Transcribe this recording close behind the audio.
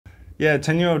Yeah,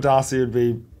 10-year-old Darcy would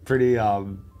be pretty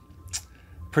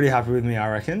happy with me,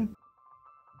 I reckon.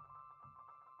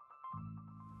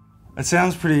 It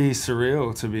sounds pretty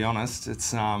surreal, to be honest.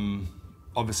 It's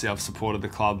obviously I've supported the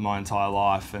club my entire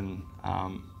life, and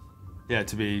yeah,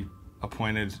 to be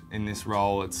appointed in this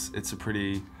role, it's a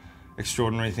pretty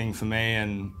extraordinary thing for me,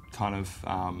 and kind of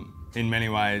in many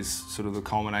ways sort of the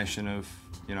culmination of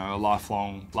a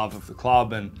lifelong love of the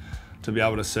club, and to be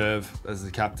able to serve as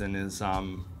the captain is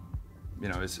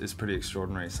is pretty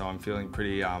extraordinary. So I'm feeling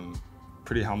pretty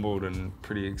humbled and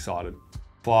pretty excited.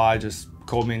 Fly just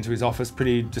called me into his office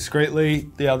pretty discreetly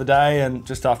the other day, and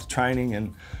just after training,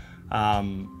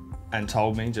 and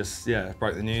told me,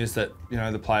 broke the news that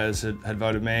the players had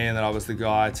voted me and that I was the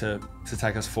guy to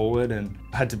take us forward, and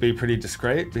had to be pretty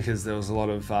discreet because there was a lot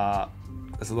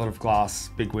of glass,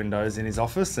 big windows in his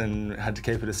office, and had to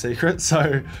keep it a secret.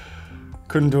 So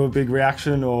couldn't do a big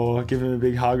reaction or give him a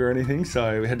big hug or anything.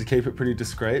 So we had to keep it pretty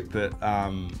discreet, but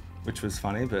which was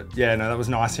funny. But yeah, no, that was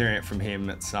nice hearing it from him.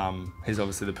 It's he's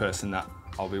obviously the person that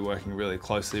I'll be working really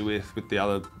closely with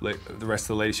the rest of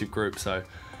the leadership group. So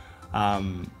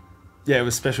yeah, it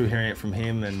was special hearing it from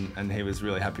him, and he was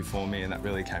really happy for me, and that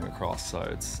really came across. So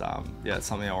it's it's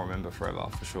something I'll remember forever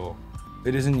for sure.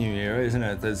 It is a new era, isn't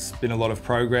it? There's been a lot of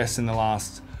progress in the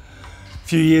last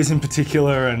few years in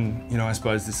particular, and I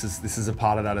suppose this is a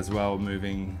part of that as well,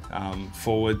 moving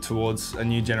forward towards a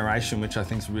new generation, which I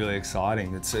think is really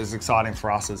exciting. It's as exciting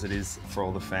for us as it is for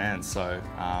all the fans. So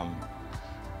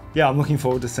yeah, I'm looking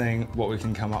forward to seeing what we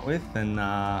can come up with, and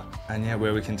yeah,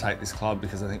 where we can take this club,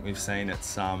 because I think we've seen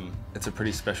it's a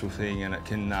pretty special thing, and it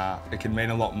can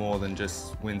mean a lot more than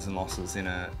just wins and losses in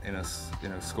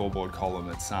a scoreboard column.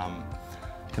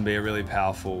 It can be a really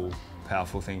powerful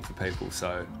thing for people.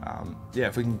 So yeah,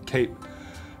 if we can keep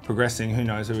progressing, who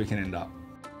knows where we can end up.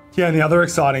 Yeah, and the other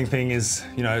exciting thing is,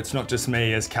 it's not just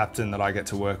me as captain that I get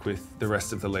to work with the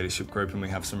rest of the leadership group, and we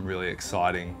have some really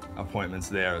exciting appointments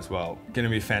there as well. Going to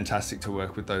be fantastic to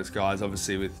work with those guys,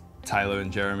 obviously with Taylor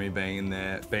and Jeremy being in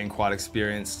there, being quite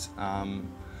experienced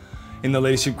in the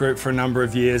leadership group for a number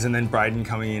of years, and then Braden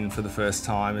coming in for the first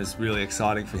time is really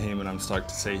exciting for him, and I'm stoked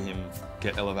to see him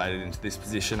get elevated into this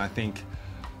position. I think,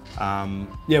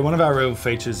 yeah, one of our real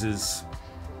features is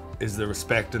the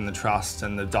respect and the trust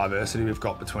and the diversity we've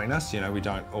got between us. We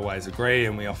don't always agree,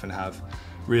 and we often have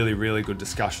really, really good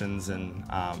discussions, and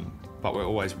but we're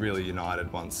always really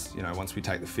united once we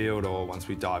take the field or once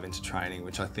we dive into training,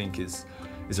 which I think is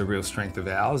a real strength of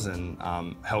ours, and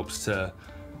helps to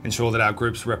ensure that our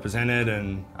group's represented,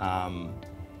 and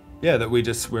yeah, that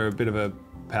we're a bit of a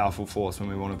powerful force when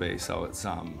we want to be. So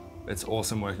it's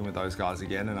awesome working with those guys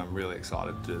again, and I'm really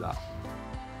excited to do that.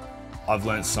 I've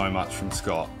learned so much from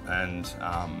Scott, and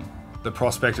the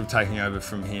prospect of taking over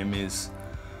from him is,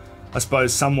 I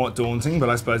suppose, somewhat daunting, but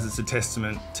I suppose it's a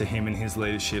testament to him and his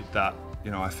leadership that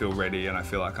I feel ready, and I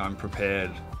feel like I'm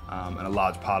prepared, and a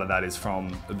large part of that is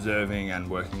from observing and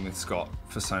working with Scott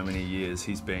for so many years.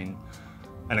 He's been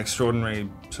an extraordinary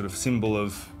sort of symbol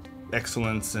of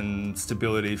excellence and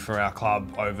stability for our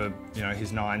club over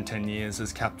his 9-10 years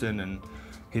as captain, and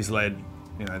he's led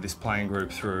this playing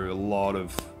group through a lot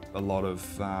of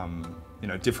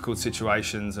difficult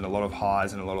situations, and a lot of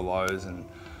highs and a lot of lows, and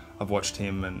I've watched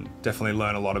him and definitely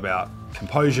learn a lot about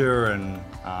composure and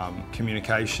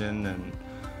communication,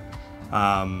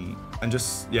 and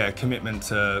just commitment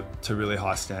to really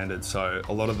high standards. So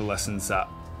a lot of the lessons that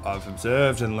I've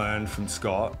observed and learned from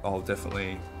Scott, I'll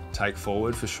definitely take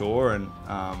forward for sure, and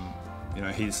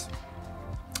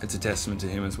it's a testament to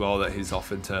him as well that he's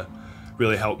offered to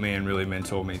really help me and really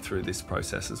mentor me through this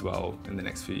process as well in the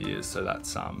next few years. So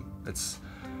that's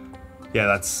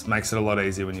makes it a lot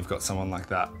easier when you've got someone like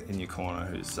that in your corner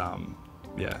who's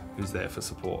there for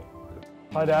support.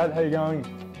 Hi Dad, how you going?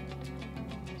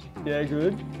 Yeah,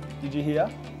 good. Did you hear?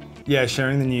 Yeah,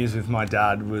 sharing the news with my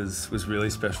dad was really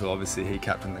special. Obviously he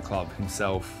captained the club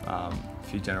himself a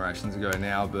few generations ago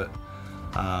now, but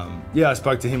yeah, I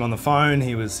spoke to him on the phone.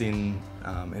 He lives in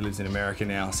America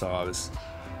now, so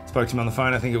spoke to him on the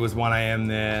phone. I think it was 1 AM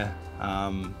there,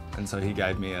 and so he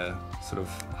gave me a sort of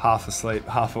half asleep,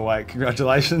 half awake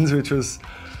congratulations, which was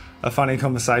a funny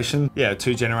conversation. Yeah,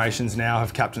 2 generations now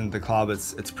have captained the club.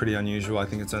 It's pretty unusual. I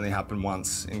think it's only happened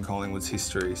once in Collingwood's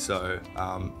history. So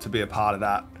to be a part of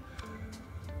that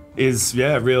is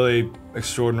really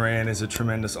extraordinary, and is a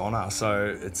tremendous honour.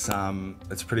 So it's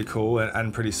pretty cool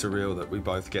and pretty surreal that we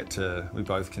both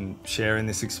can share in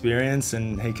this experience,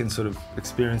 and he can sort of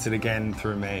experience it again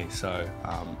through me. So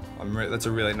that's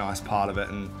a really nice part of it,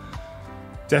 and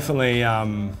definitely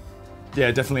yeah,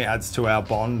 it definitely adds to our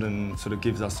bond and sort of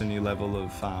gives us a new level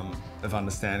of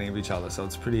understanding of each other. So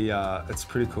it's a pretty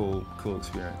cool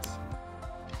experience.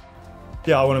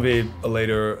 Yeah, I want to be a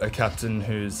leader, a captain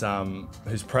who's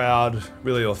proud,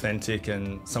 really authentic,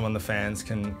 and someone the fans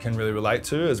can really relate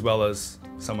to, as well as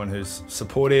someone who's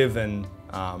supportive and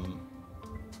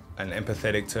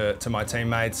empathetic to my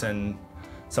teammates, and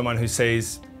someone who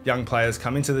sees young players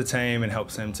come into the team and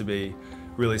helps them to be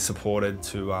really supported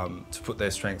to put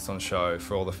their strengths on show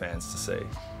for all the fans to see.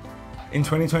 In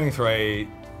 2023,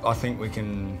 I think we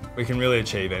can really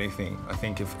achieve anything. I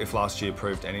think if last year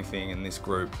proved anything in this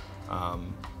group,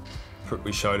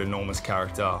 we showed enormous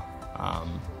character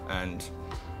and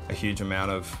a huge amount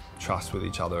of trust with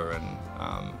each other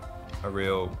and a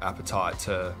real appetite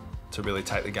to really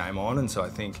take the game on. And so I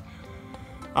think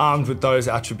armed with those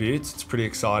attributes, it's pretty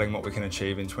exciting what we can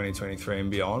achieve in 2023 and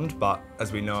beyond. But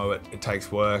as we know, it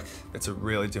takes work. It's a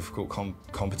really difficult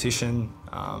competition.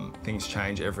 Things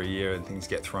change every year and things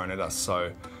get thrown at us.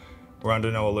 So we're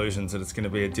under no illusions that it's going to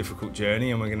be a difficult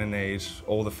journey, and we're going to need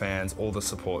all the fans, all the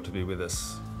support to be with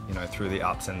us, you know, through the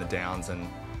ups and the downs. And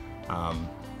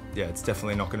yeah, it's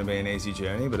definitely not going to be an easy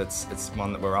journey, but it's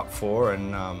one that we're up for,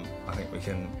 and I think we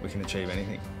can achieve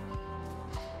anything.